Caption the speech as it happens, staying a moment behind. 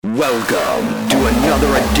Welcome to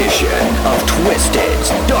another edition of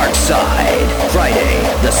Twisted's Darkside. Friday,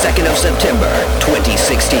 the 2nd of September,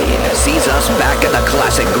 2016, sees us back at the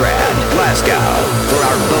Classic Grand, Glasgow, for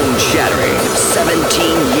our bone-shattering 17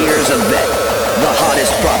 years event. The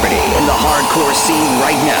hottest property in the hardcore scene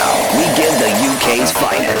right now. We give the UK's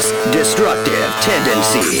finest destructive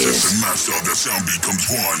tendencies. The sound becomes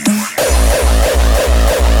one.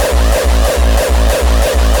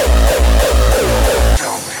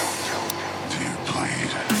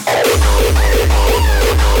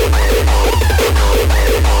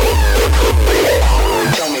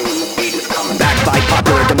 Backed by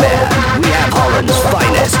popular demand, we have Holland's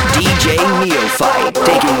finest DJ Neophyte,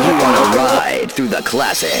 taking you on a ride through the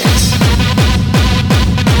classics.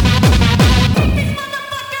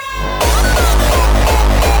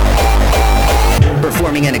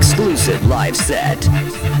 Performing an exclusive live set,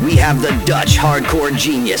 we have the Dutch hardcore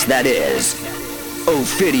genius that is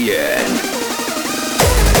Ophidian.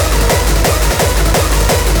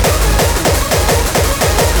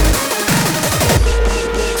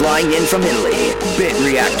 Flying in from Italy, Bit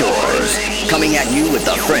Reactors, coming at you with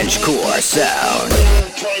the French core sound.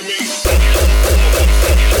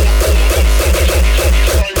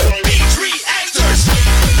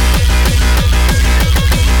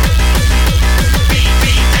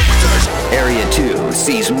 Area 2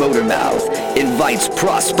 sees Motormouth invites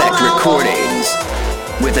Prospect Recordings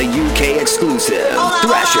with a UK exclusive,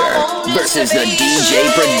 Thrasher versus the DJ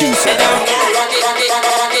Producer.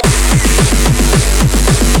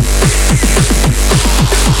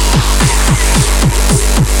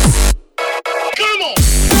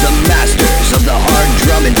 Of the hard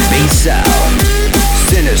drum and bass sound,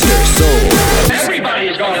 Sinister Soul.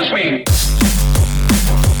 Everybody's gonna swing.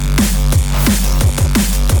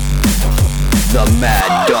 The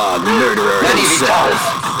Mad Dog Murderer himself.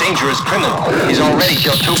 Dangerous criminal. He's already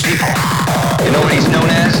killed 2 people. You know what he's known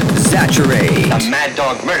as? Saturate. The Mad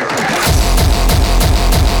Dog Murderer.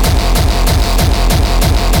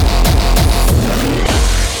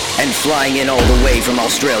 And flying in all the way from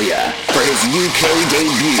Australia for his UK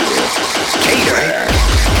debut, Cater.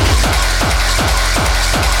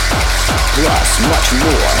 Plus much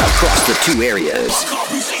more across the 2 areas.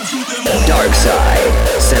 Darkside,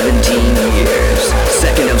 17 years,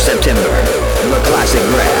 2nd of September, the Classic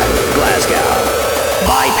Grand, Glasgow.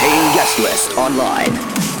 Buy paying guest list online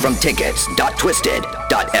from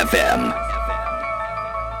tickets.twisted.fm.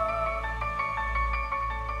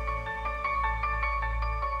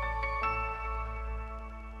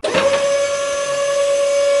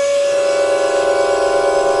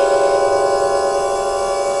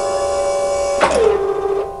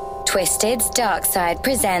 Twisted's Darkside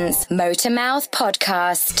presents Motormouth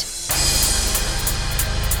Podcast.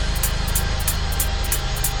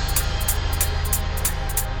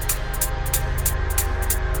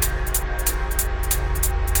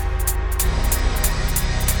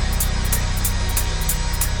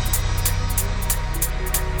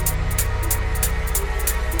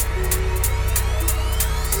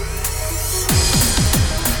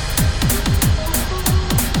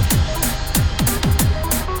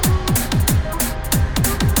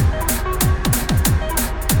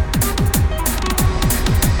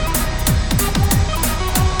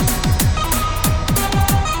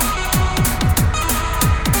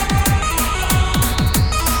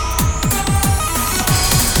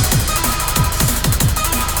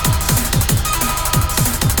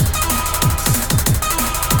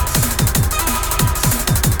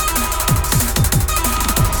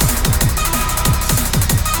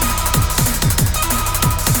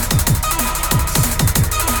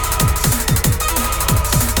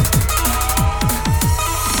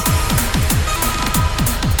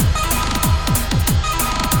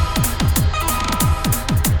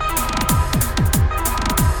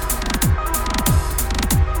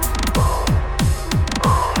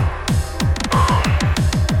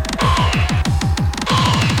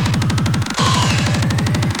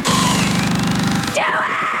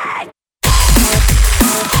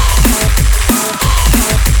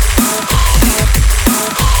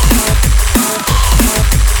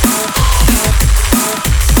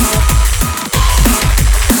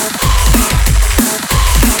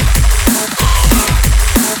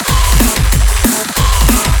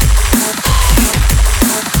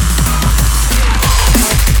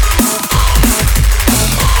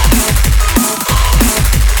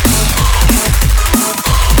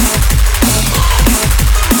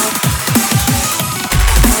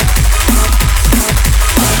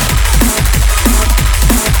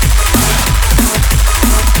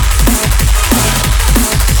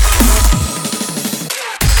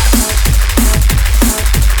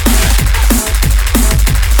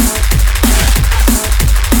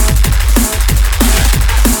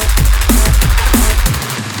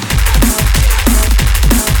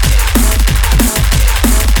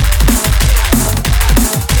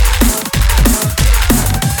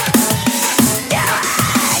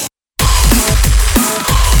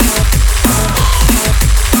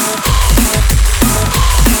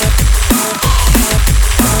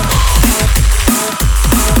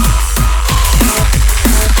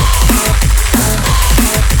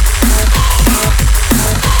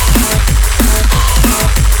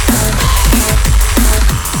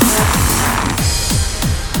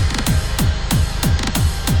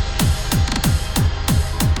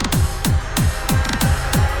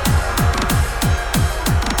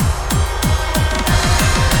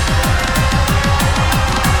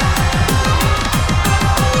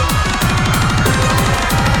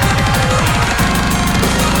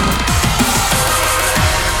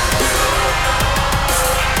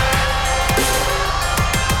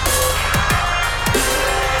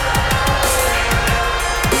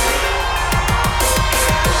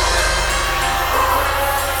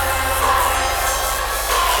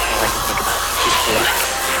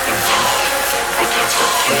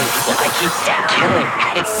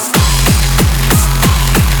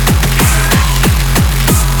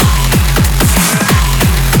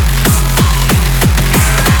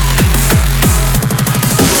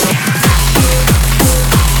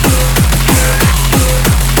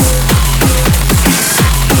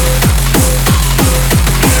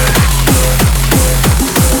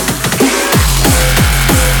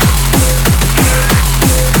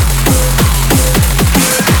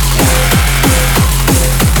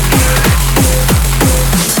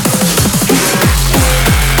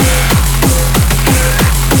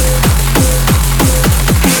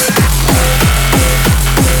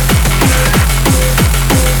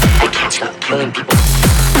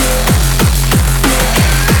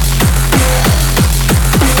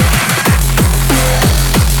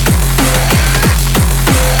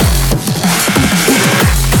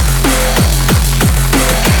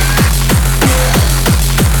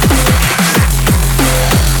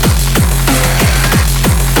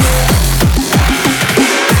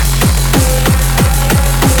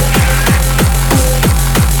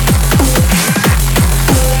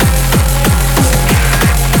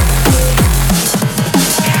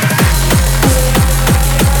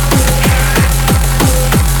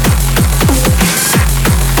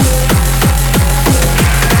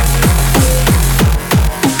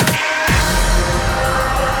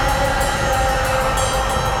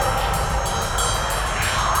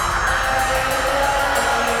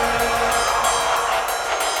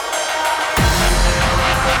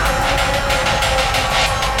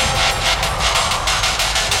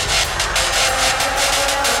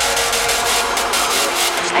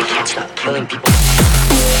 killing people.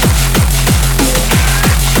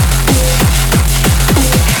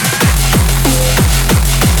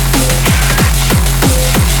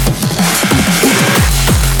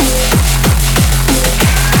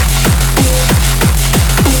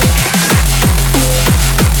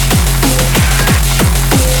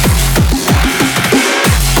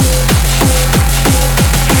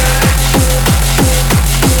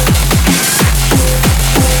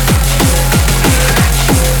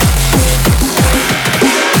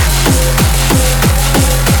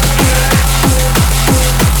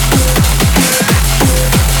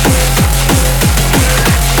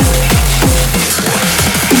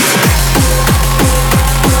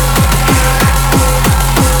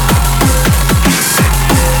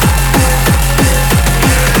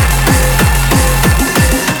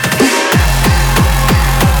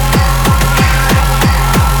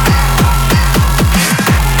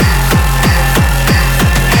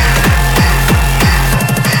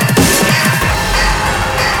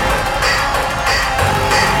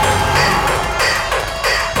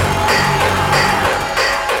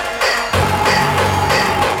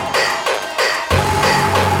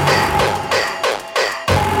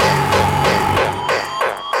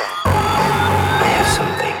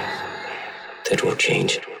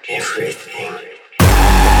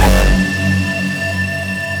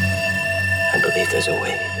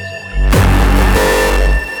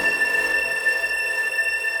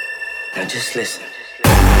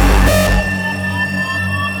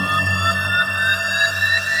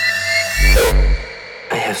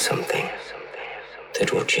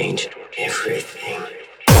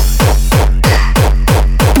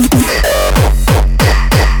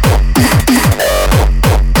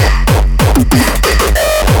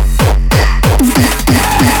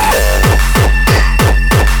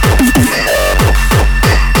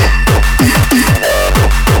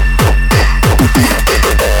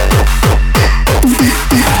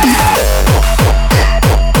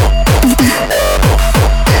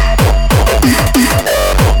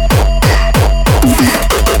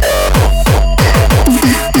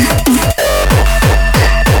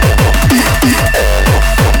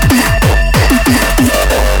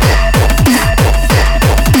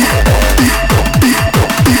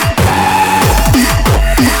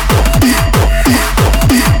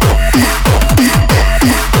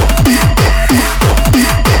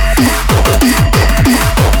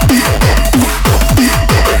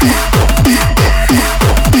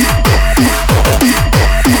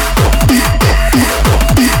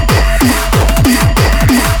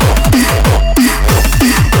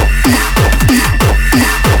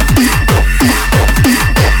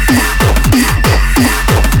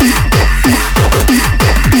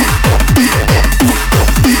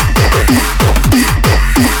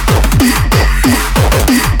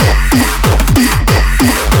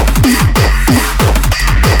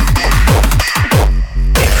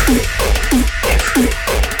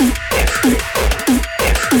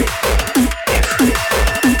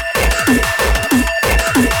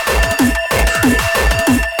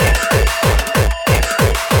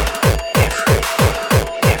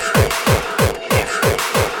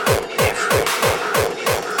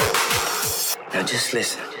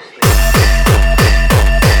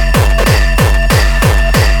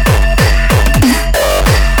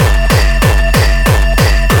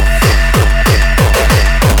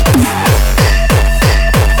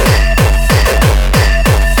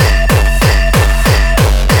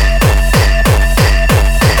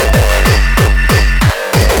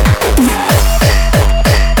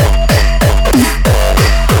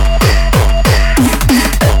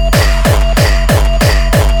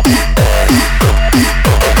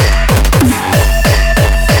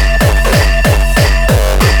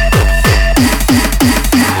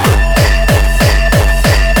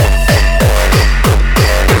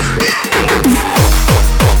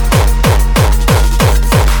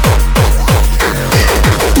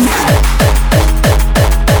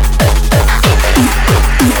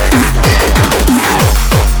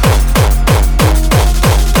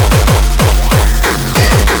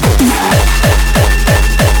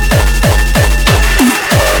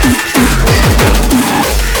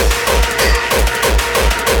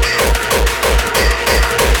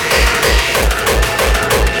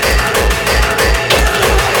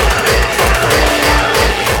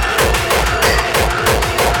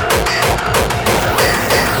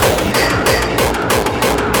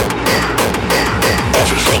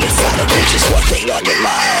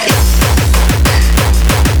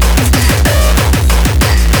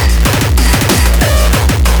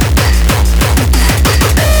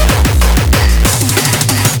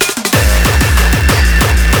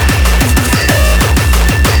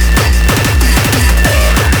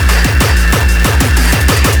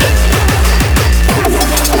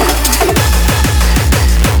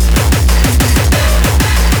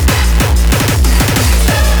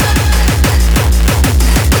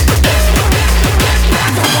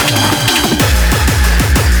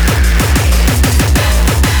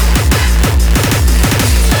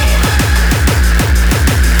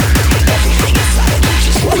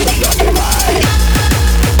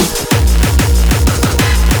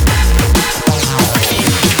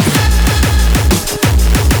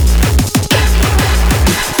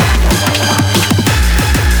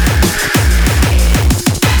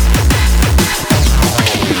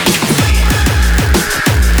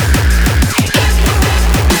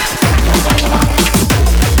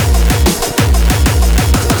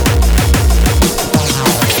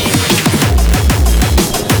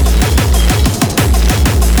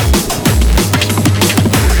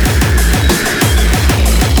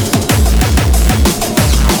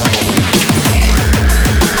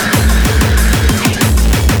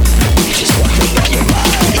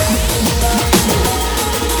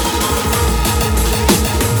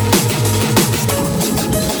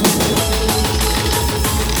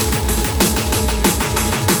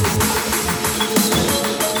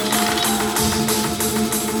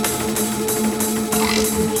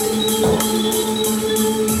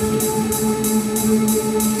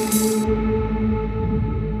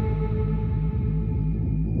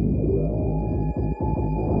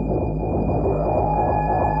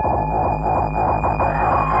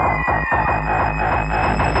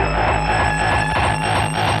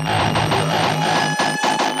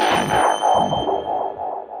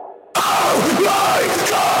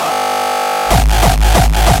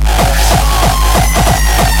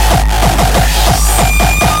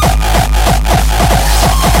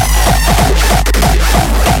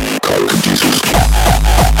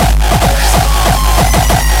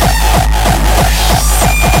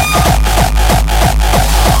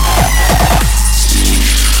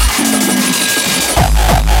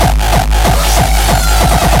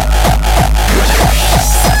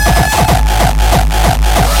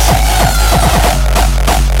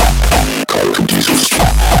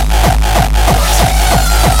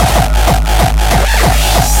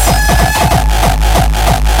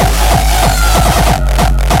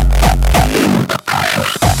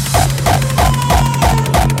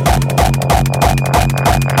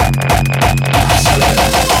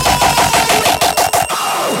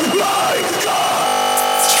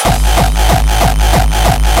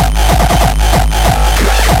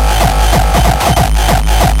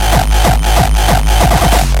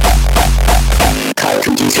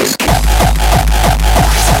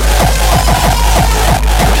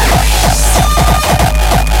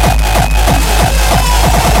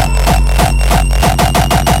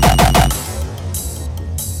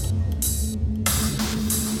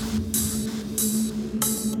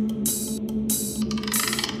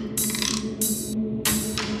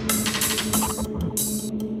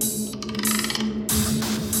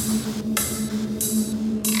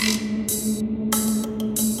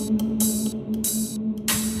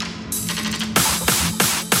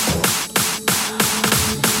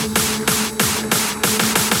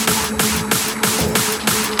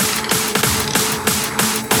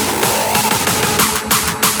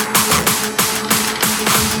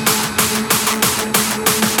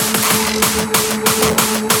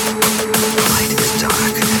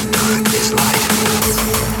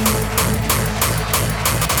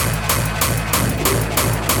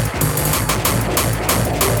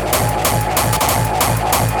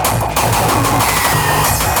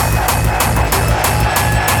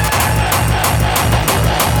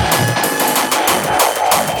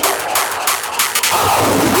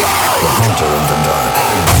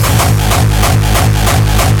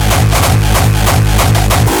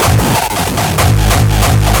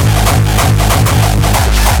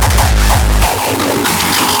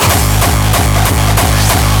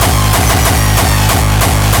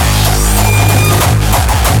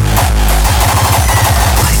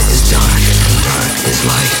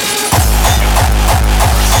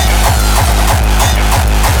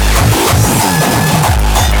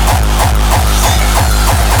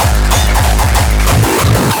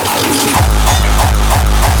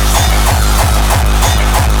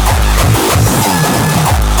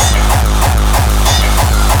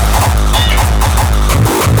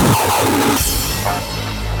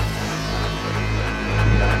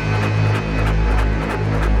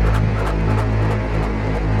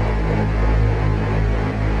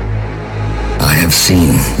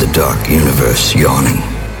 the dark universe yawning,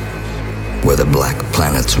 where the black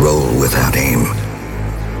planets roll without aim,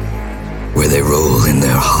 where they roll in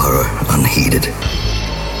their horror unheeded,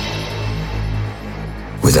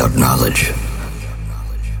 without knowledge,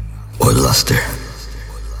 or luster,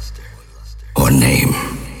 or name.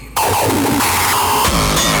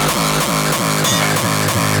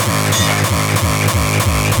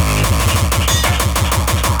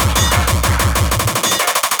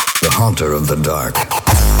 The haunter of the dark.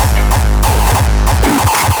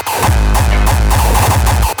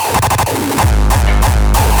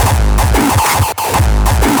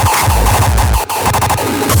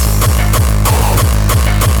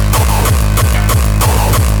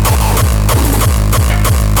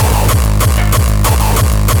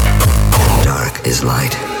 Dark is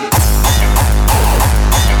light.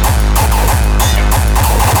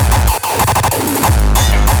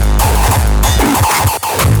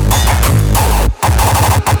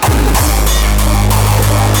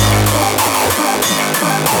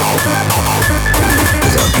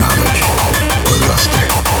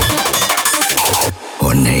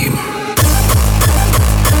 Name.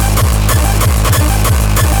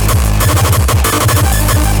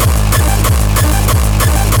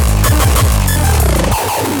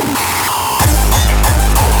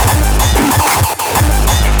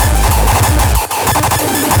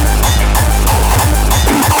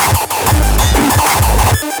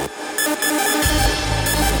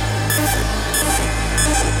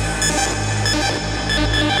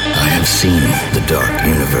 I have seen the dark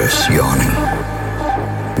universe yawning,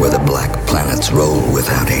 where the black planets roll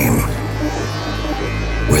without aim,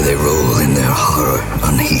 where they roll in their horror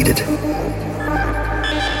unheeded,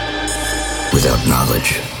 without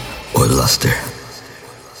knowledge or luster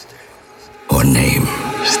or name.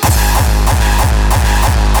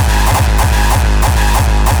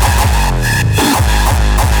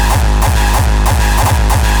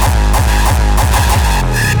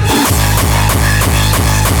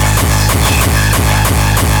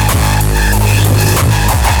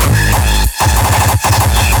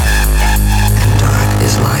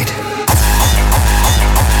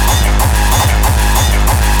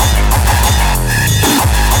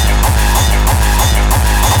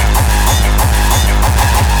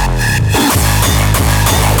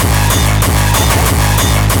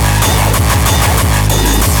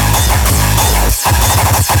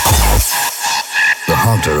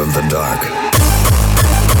 Haunter of the dark.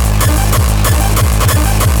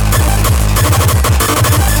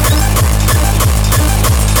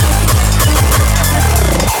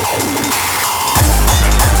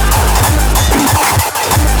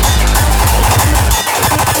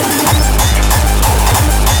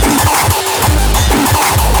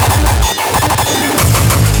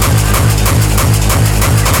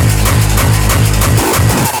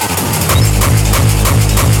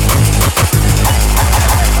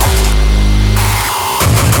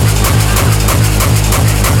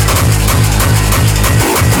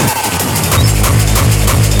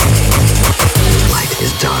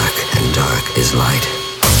 Is light.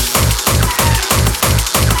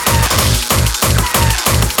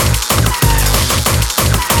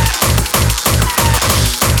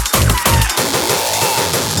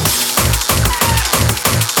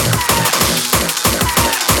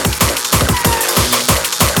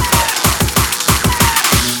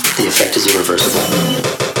 The effect is irreversible.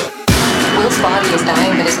 Will's body is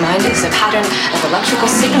dying, but his mind is a pattern of electrical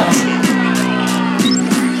signals.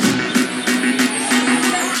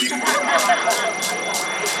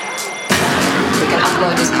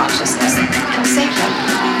 Upload his consciousness. He'll save him.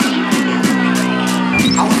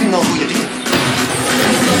 How do you know who you do?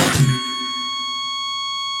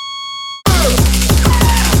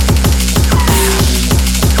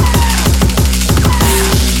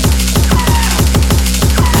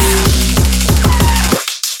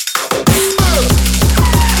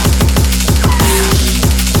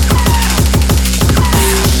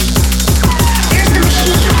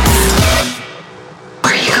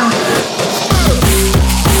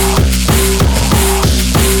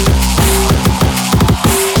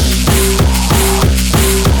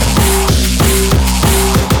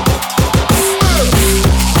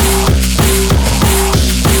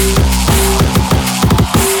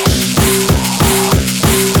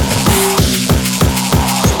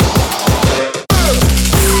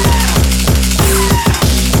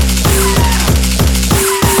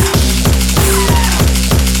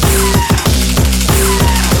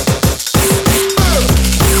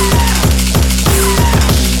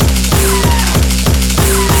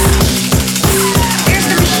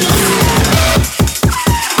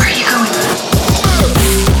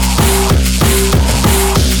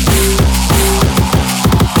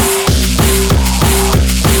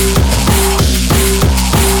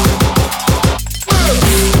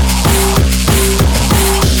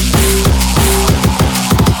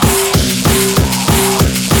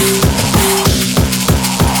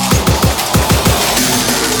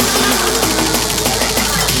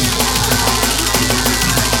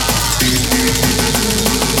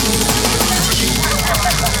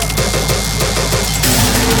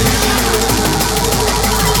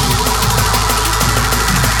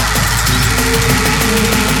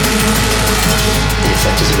 The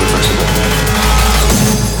effect is irreversible.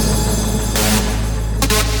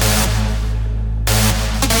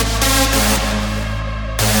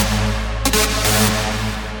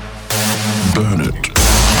 Burn it.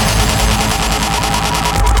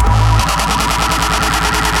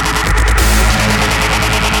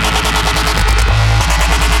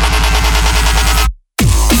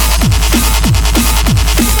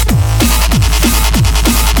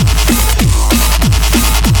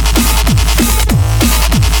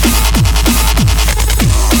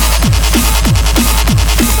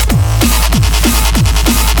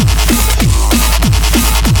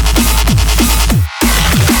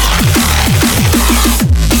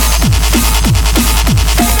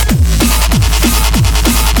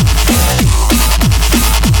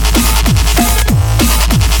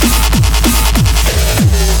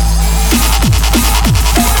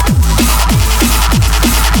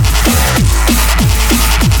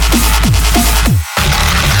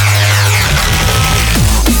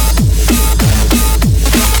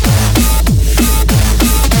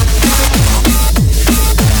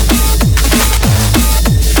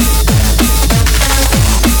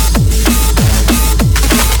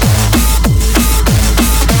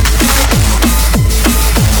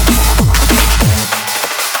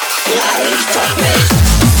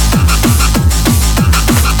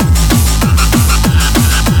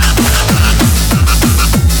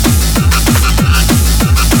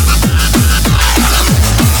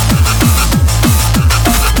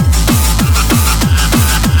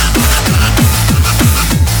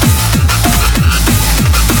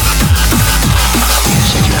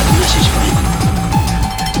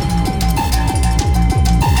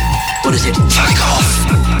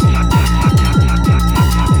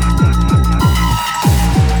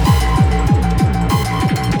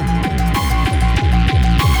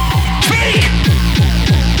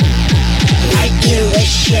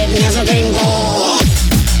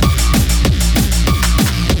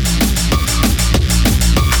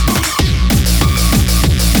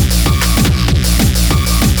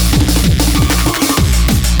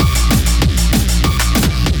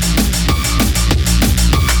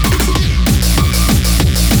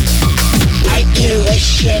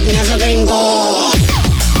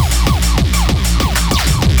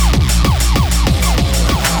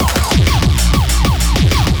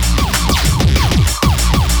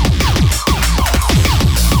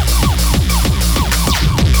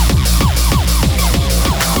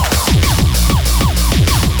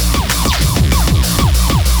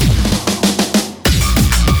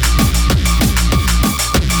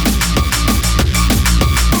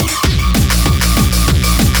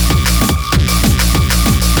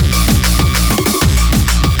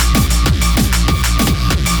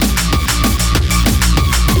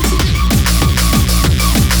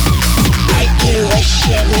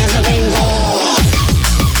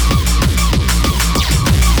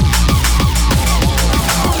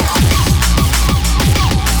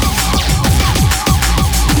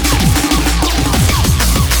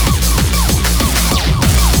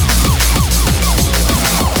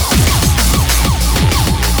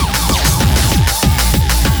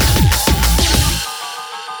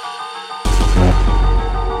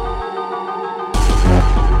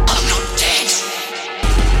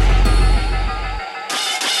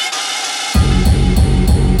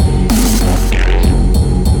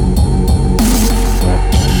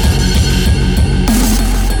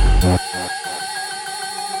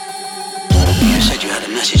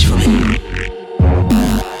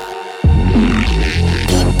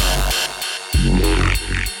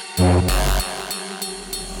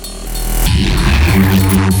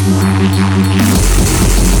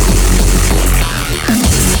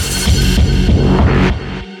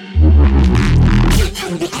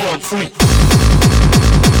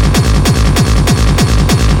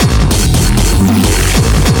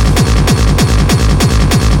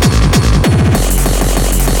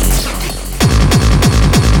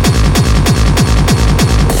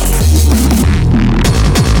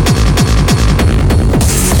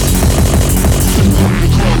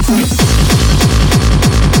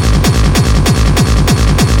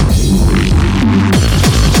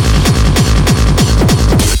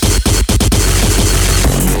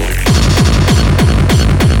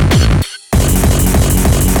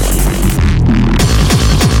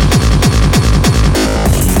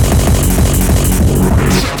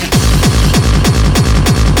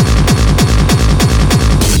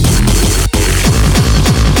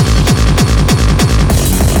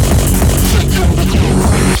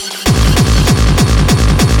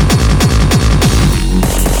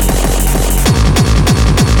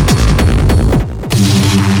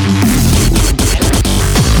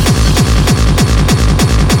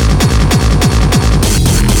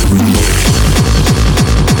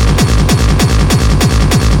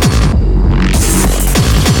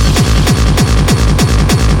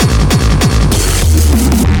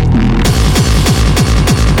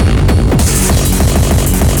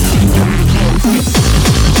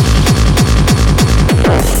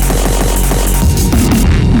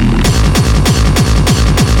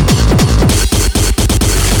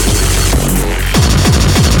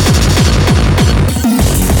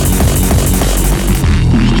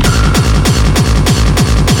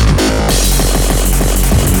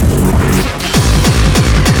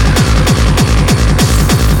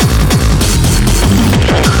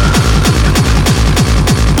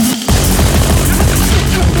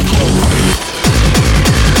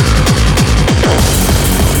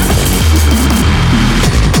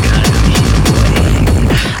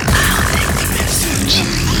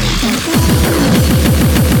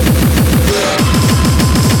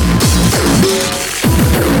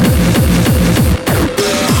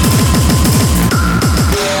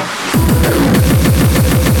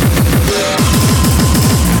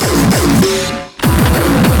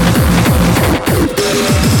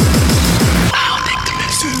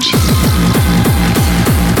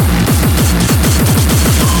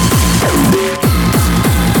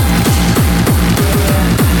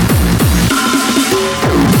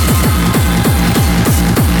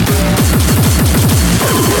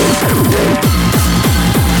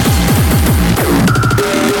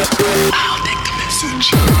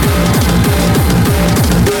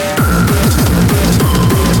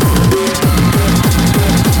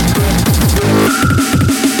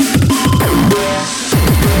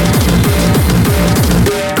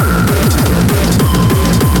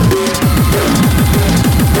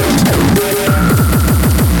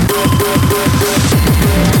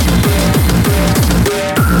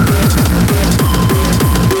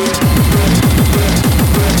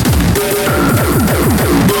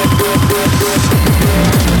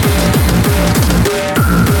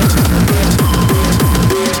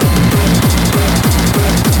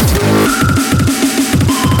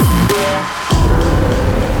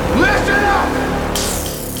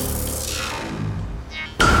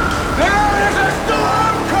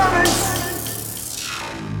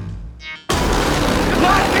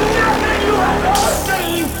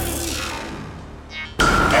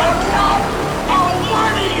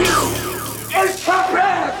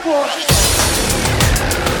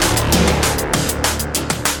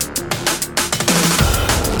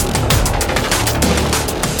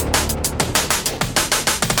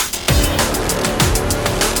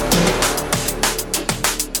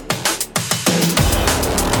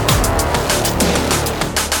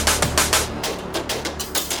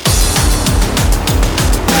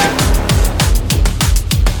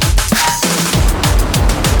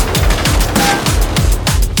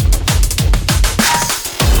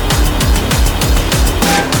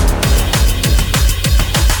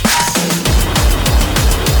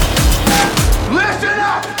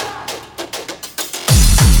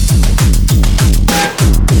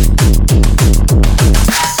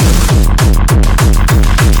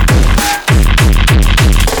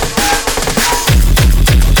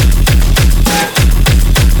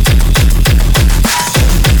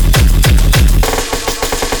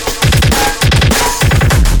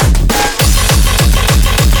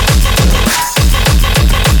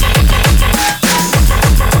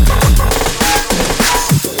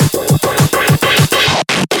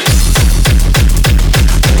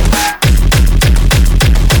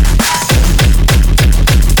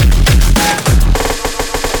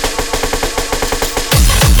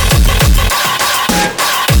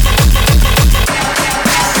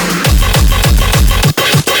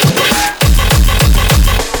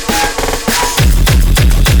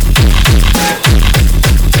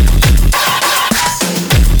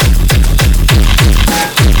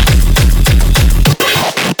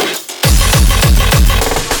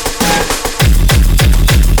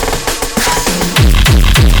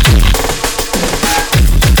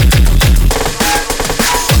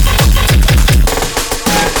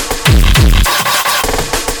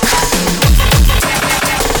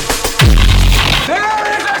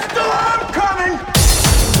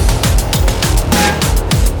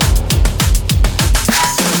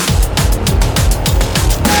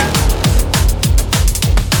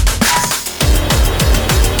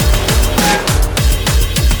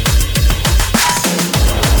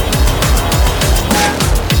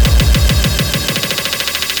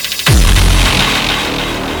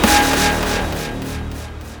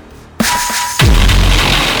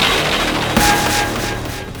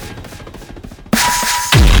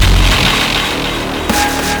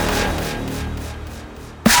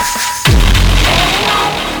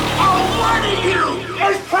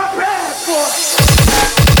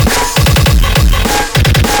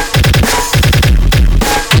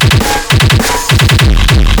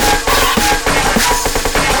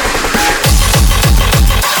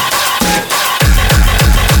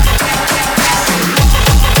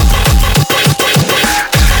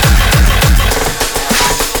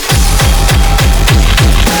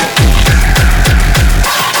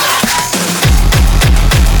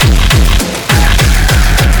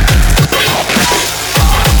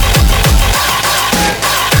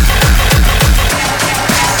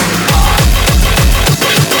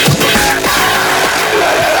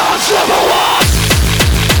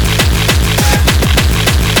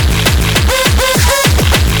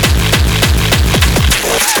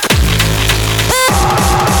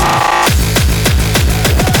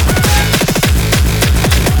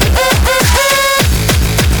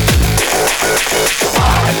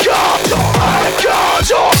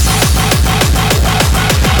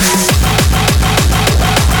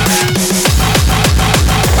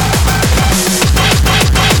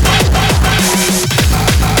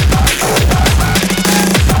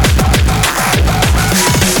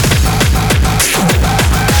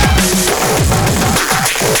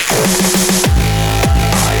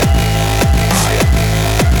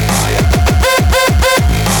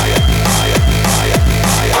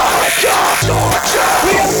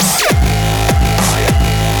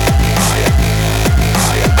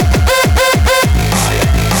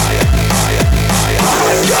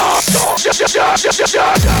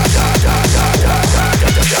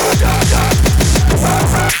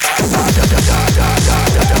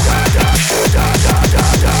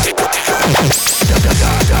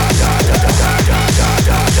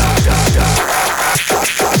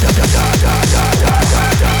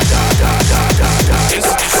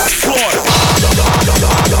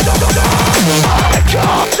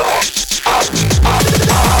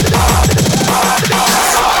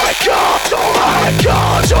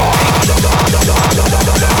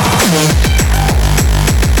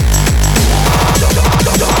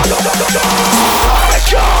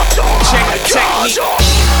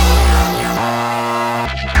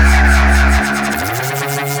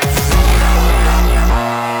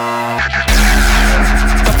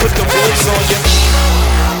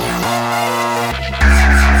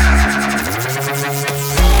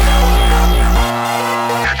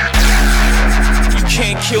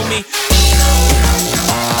 Kill me.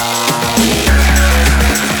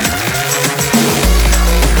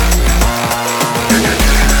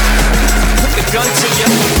 Put the gun to you.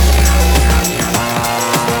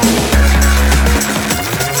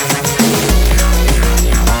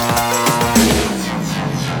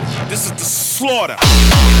 This is the slaughter.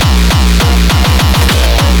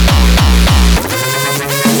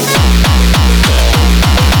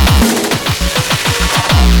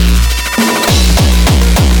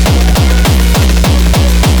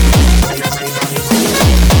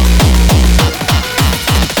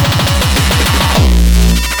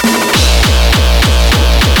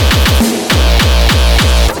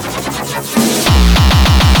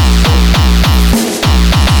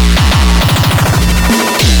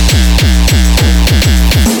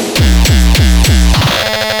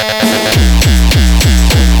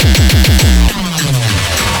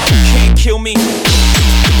 Kill me.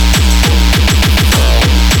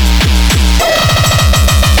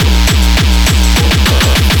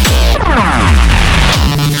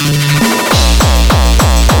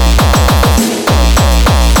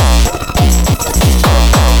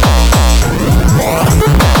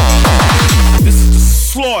 This is the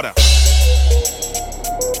slaughter.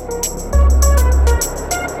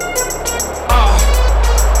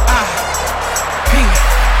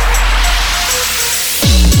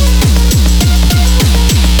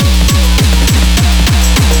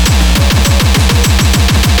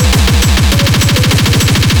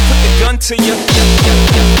 To you. I'll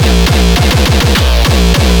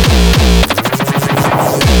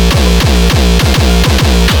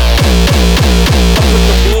put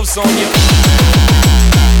the wolves on you.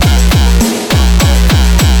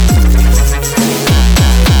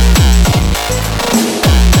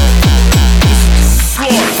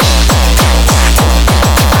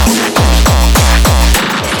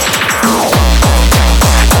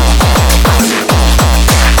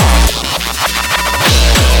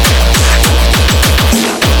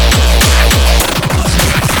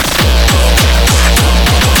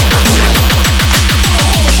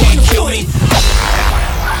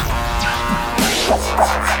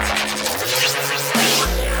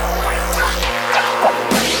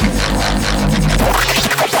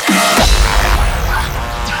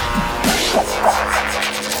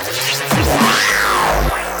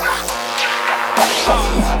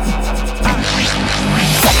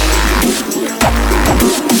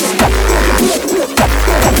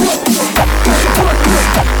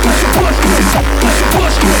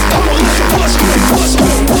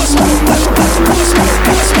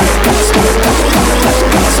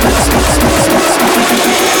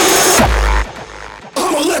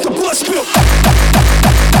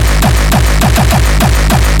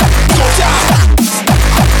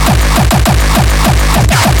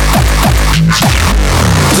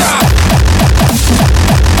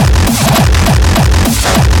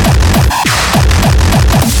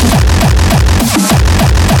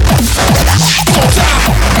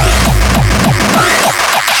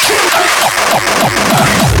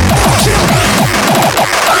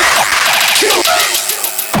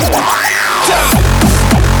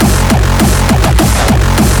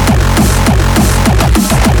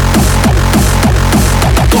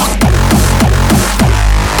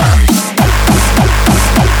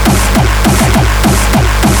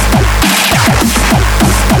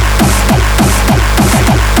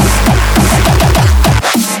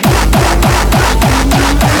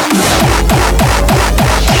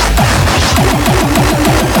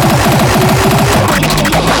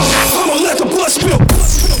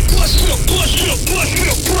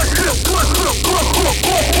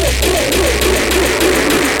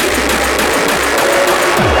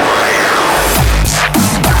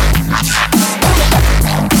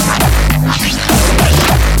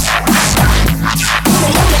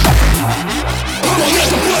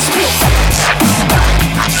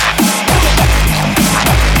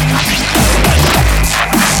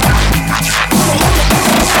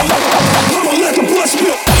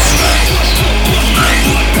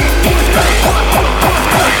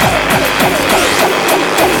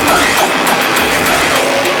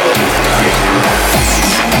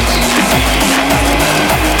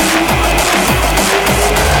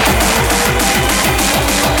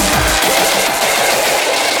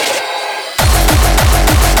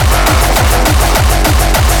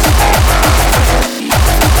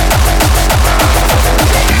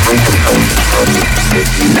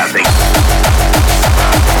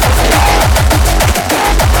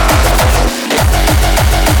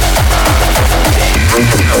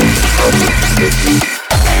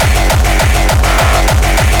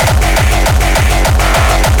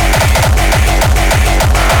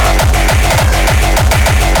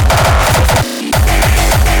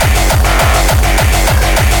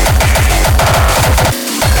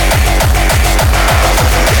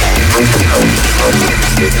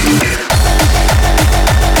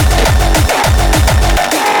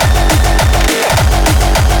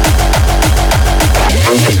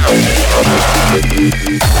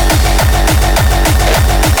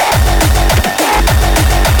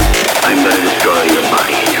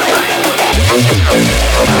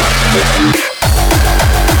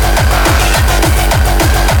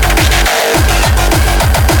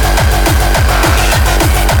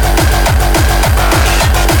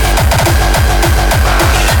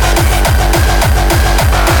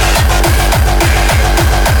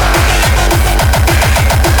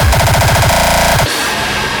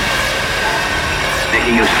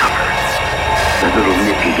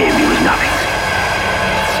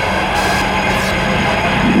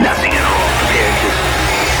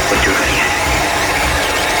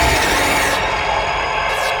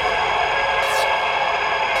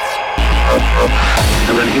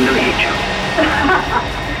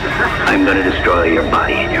 I'm going to destroy your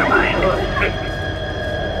body and your mind.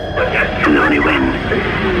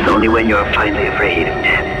 And only when you're finally afraid of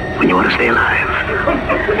death, when you want to stay alive,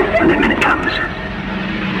 when that minute comes,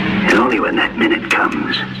 and only when that minute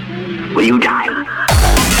comes, will you die.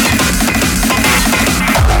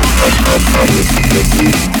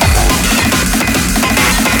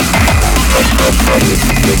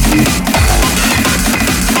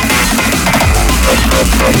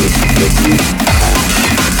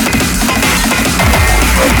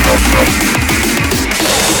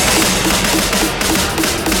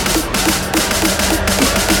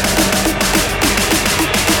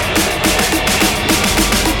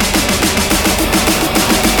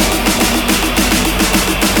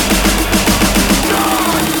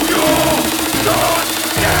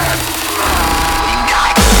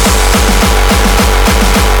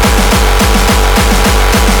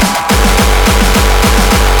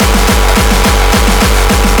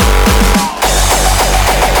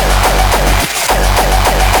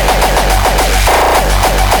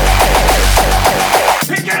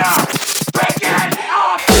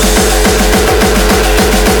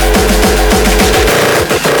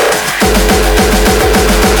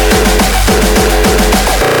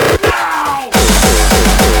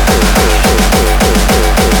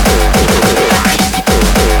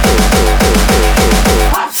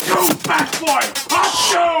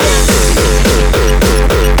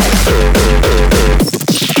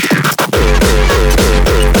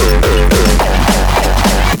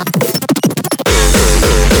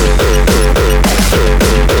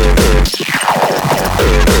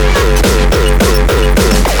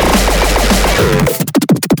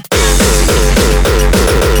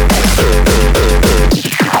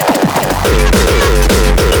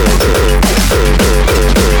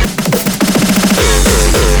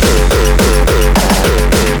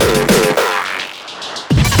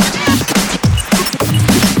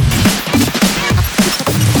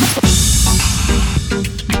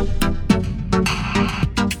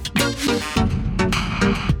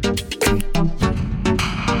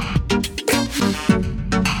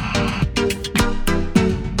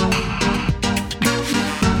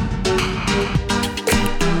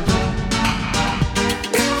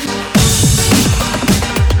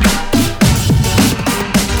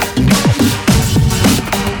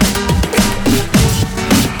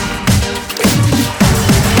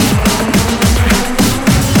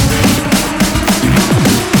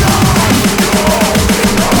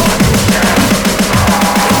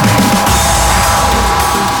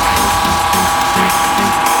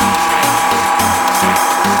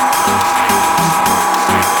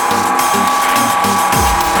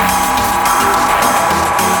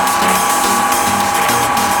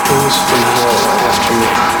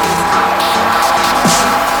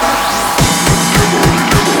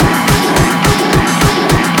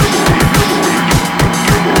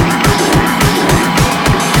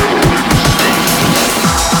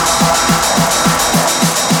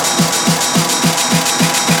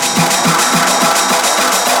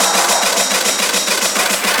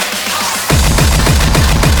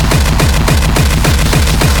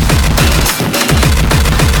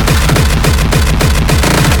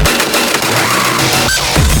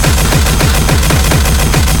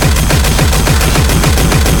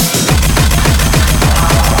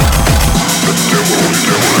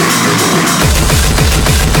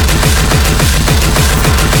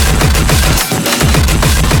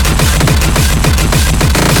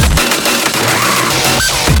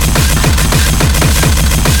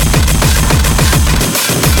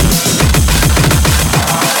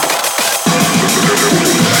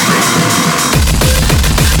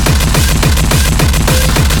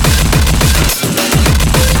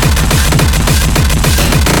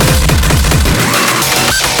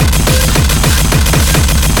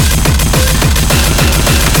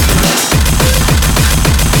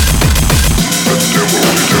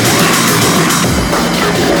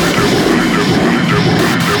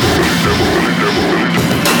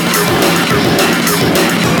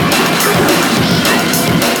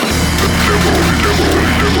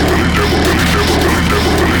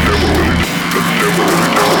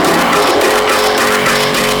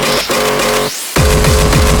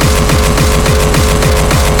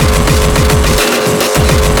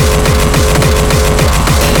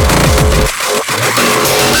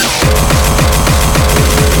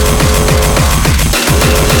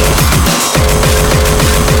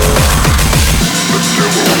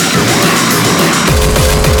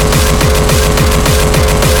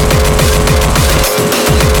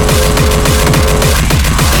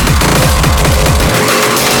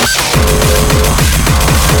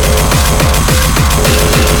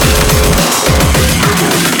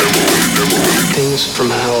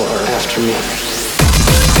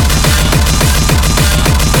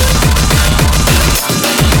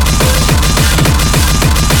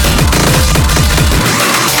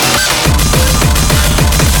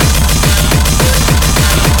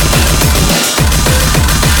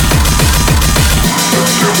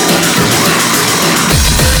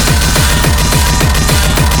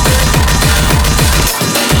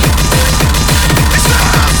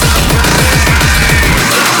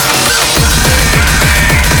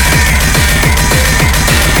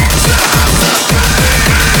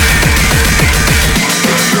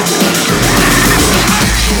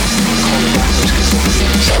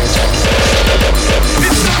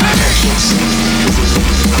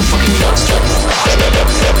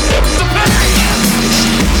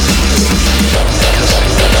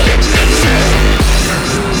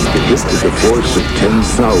 force of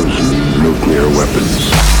 10,000 nuclear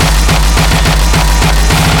weapons.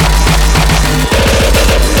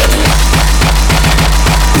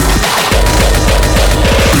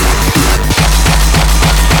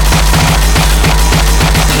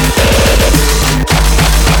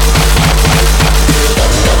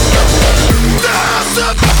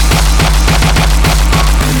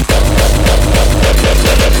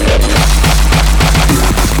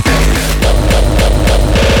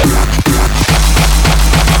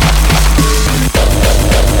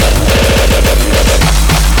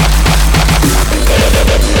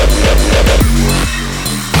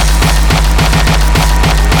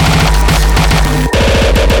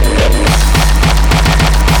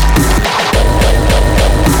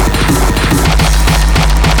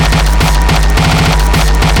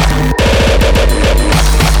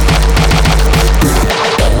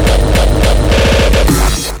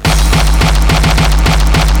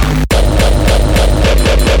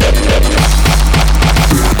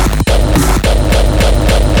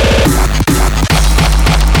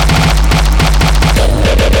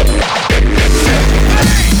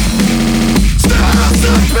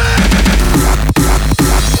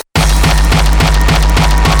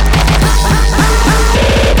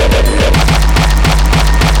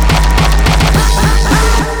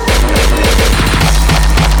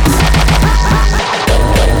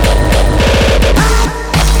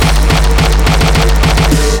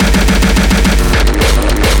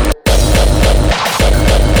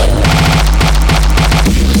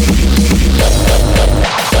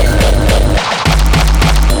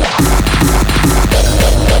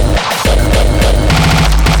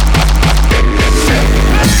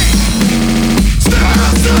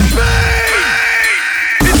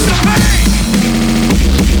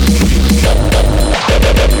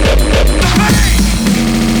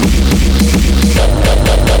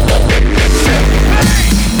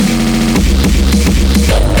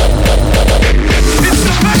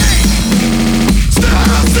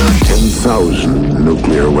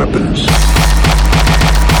 Nuclear weapons.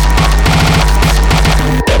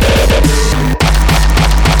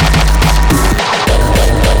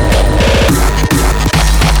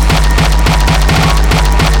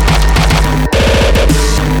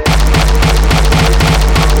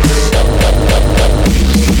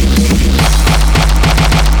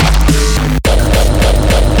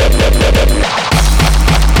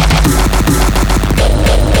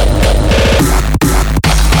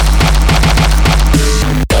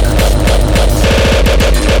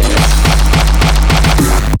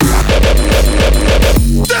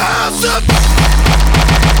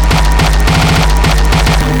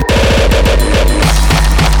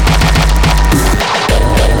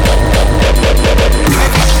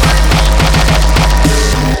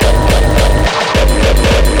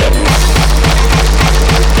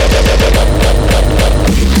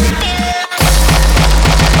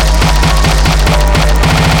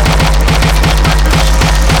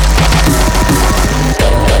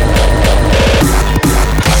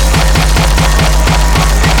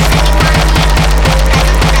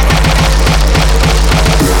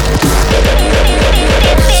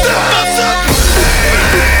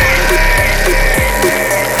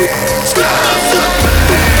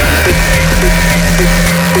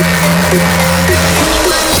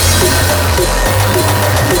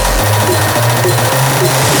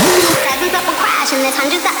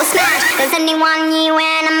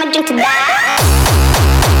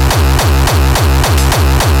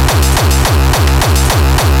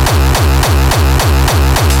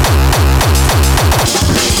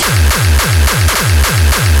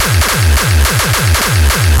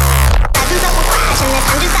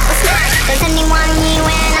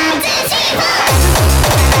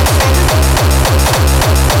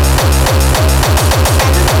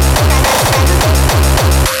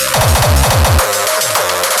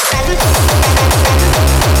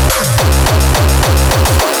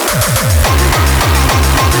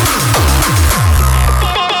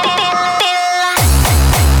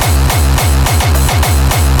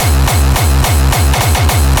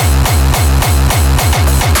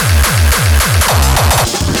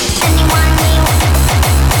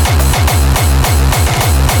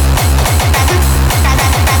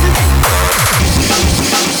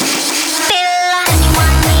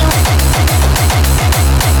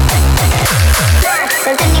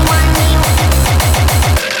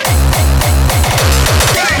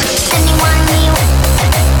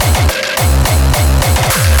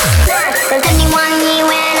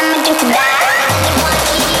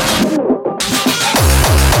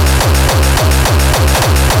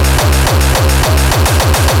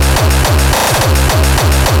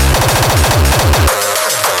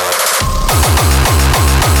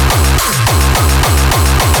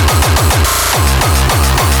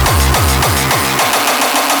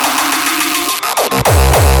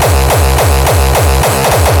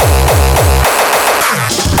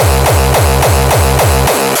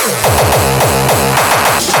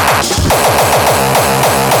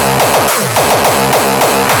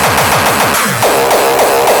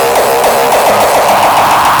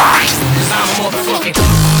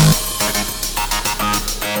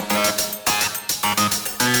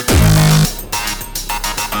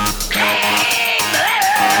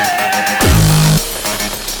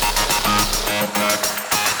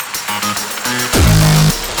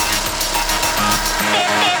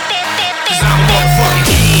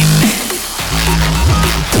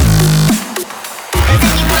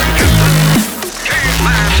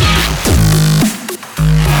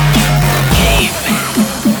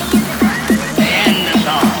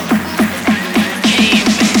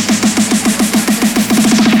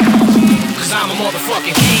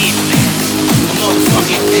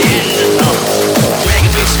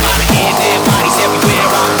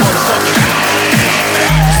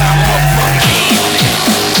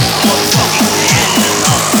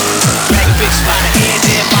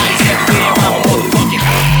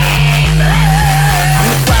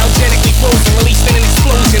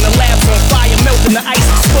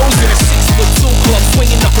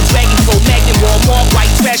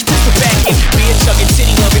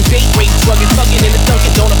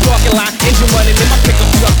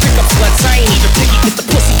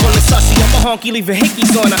 honky, leaving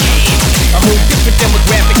hickeys on her. A whole different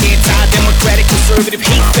demographic, anti-democratic, conservative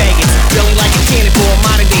hate faggots. Belly like a cannonball,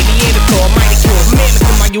 modern day Neanderthal. Mighty cure,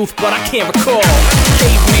 mammoth in my youth, but I can't recall.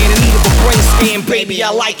 Caveman in need of a brain scan, baby,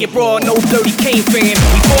 I like it raw, no dirty cane fan.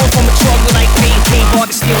 We born from a struggle like pain, came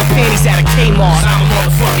hard to stealing panties out of Kmart. I'm a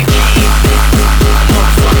motherfucking king.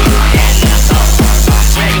 Motherfucking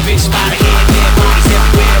dragon bitch by the hand, dead bodies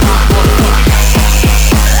everywhere. I'm a motherfucking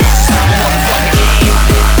king. I'm a motherfucking king.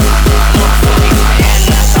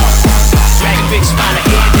 Motherfucking dragon bitch by the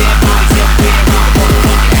hand, dead bodies everywhere. I'm a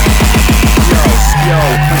motherfucking king. Yo,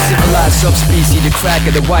 uncivilized subspecies, the crack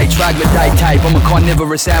of the white troglodyte type. I'm a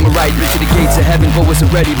carnivorous Amorite, been to the gates of heaven but was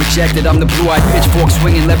already rejected. I'm the blue-eyed pitchfork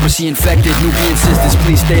swinging, leprosy infected. Nubian sisters,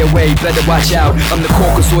 please stay away, better watch out. I'm the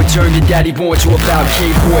Caucasoid germ your daddy born to about.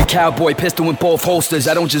 Cave boy, cowboy, pistol in both holsters.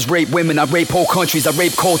 I don't just rape women, I rape whole countries, I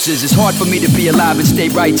rape cultures. It's hard for me to be alive and stay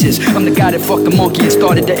righteous. I'm the guy that fucked the monkey and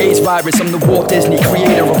started the AIDS virus. I'm the Walt Disney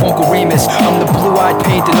creator of Uncle Remus. I'm the blue-eyed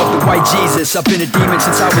painting of the white Jesus. I've been a demon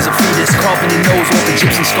since I was a fetus, carving your nose off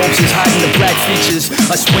Egyptian sculptures, hiding the black features.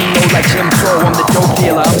 I swing low like Jim Crow, I'm the dope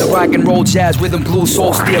dealer. I'm the rock and roll jazz rhythm blues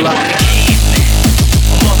soul stealer.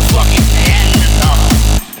 Motherfucking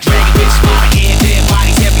dragon bitch by the hand, dead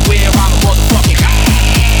bodies everywhere. I'm a motherfucking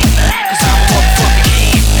cause I'm a motherfucking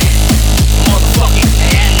motherfucking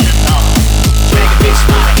dragon bitch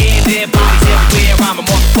by the hand, dead bodies everywhere. I'm a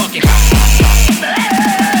motherfucking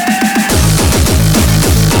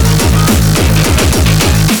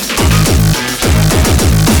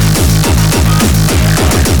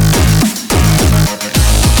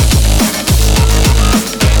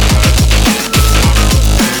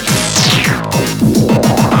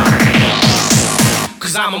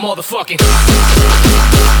I'm a motherfucking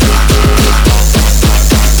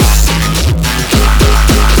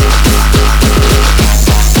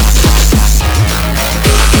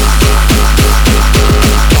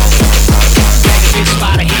bitch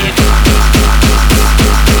by the head.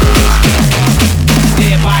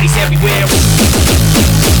 Dead bodies everywhere.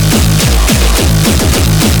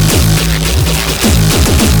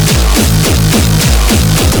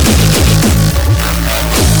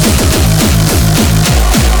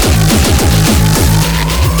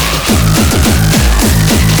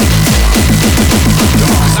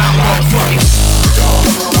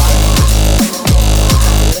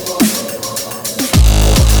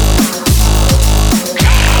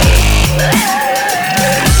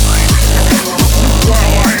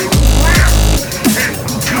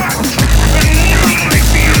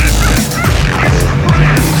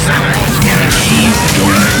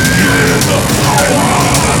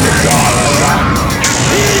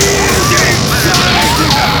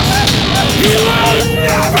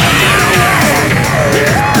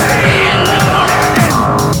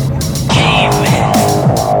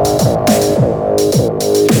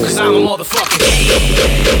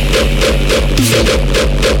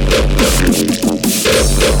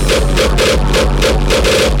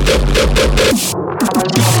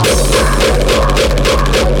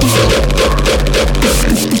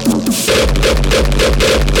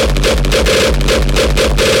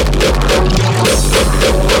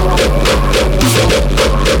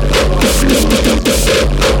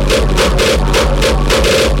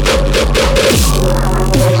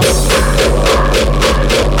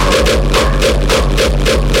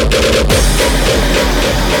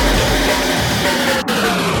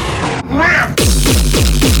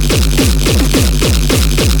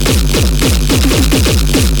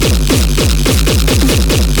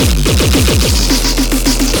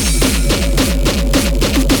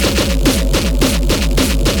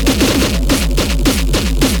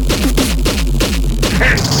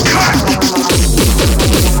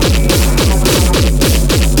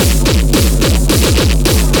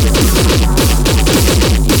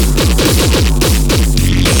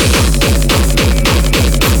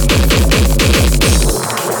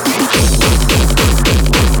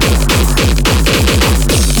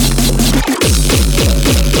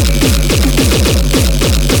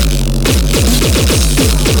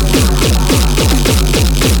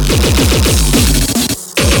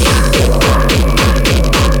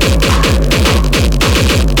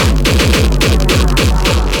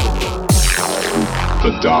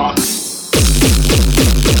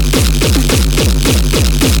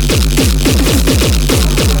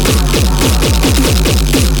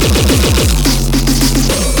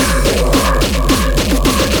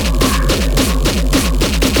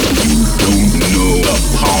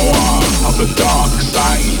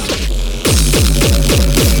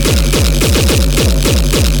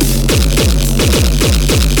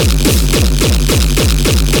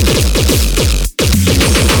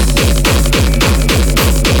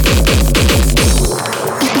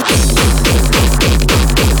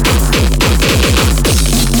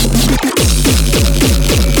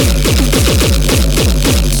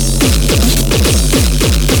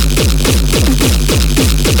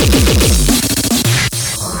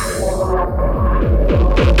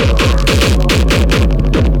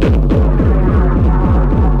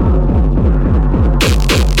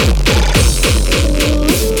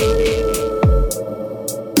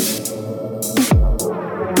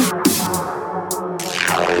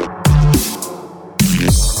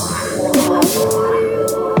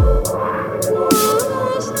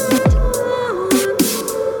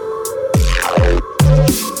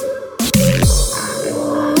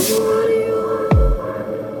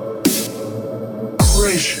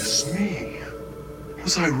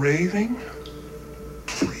 Was I raving?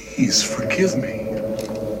 Please forgive me.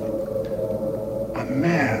 I'm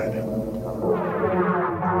mad.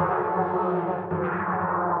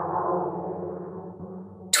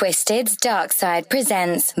 Twisted's Darkside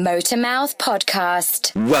presents Motormouth Podcast.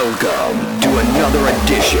 Welcome to another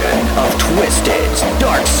edition of Twisted's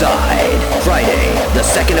Darkside. Friday, the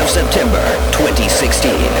 2nd of September, 2016,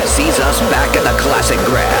 sees us back at the Classic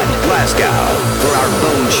Grand, Glasgow, for our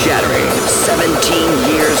bone-shattering 17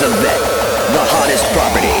 years event. The hottest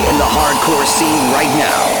property in the hardcore scene right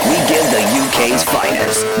now. We give the UK's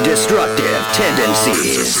finest destructive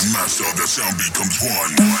tendencies. The master of the sound becomes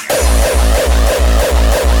one.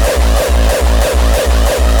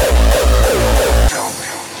 Tell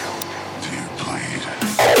me, do you bleed?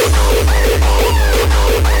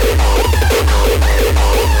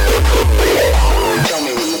 Tell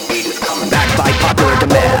me when the beat is coming. Backed by popular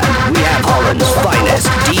demand, we have Holland's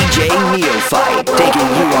finest DJ Neophyte taking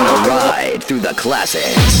you on a ride through the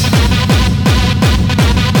classics.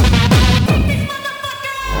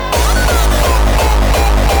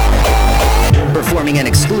 Performing an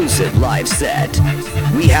exclusive live set,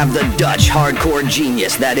 we have the Dutch hardcore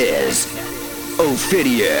genius that is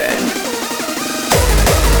Ophidian.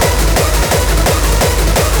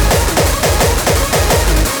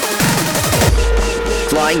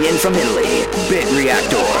 Flying in from Italy, Bit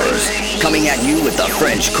Reactors, coming at you with the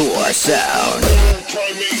French core sound.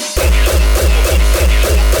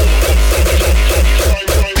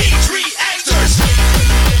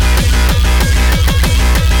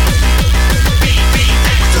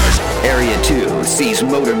 Area 2 sees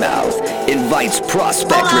Motormouth invites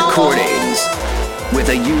Prospect Recordings with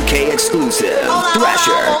a UK exclusive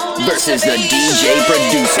Thrasher versus the DJ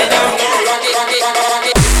producer.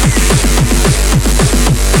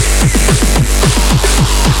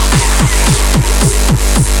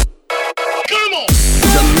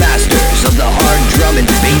 Of the hard drum and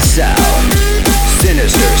bass sound,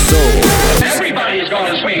 Sinister Soul. Everybody is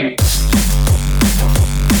gonna swing.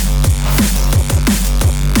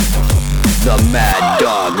 The Mad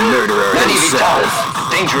Dog Murderer himself.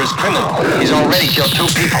 Dangerous criminal. He's already killed 2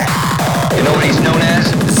 people. You know what he's known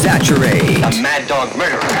as? Saturate. A Mad Dog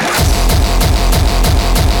Murderer.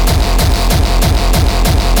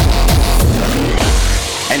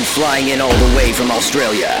 And flying in all the way from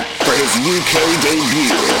Australia for his UK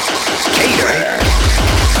debut, Cater.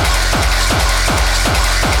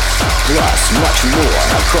 Plus much more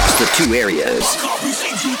across the 2 areas.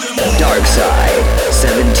 Darkside,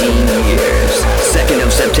 17 years, 2nd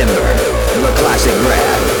of September, the Classic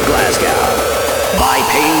Grand, Glasgow. Buy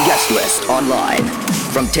paying guest list online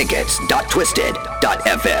from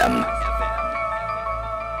tickets.twisted.fm.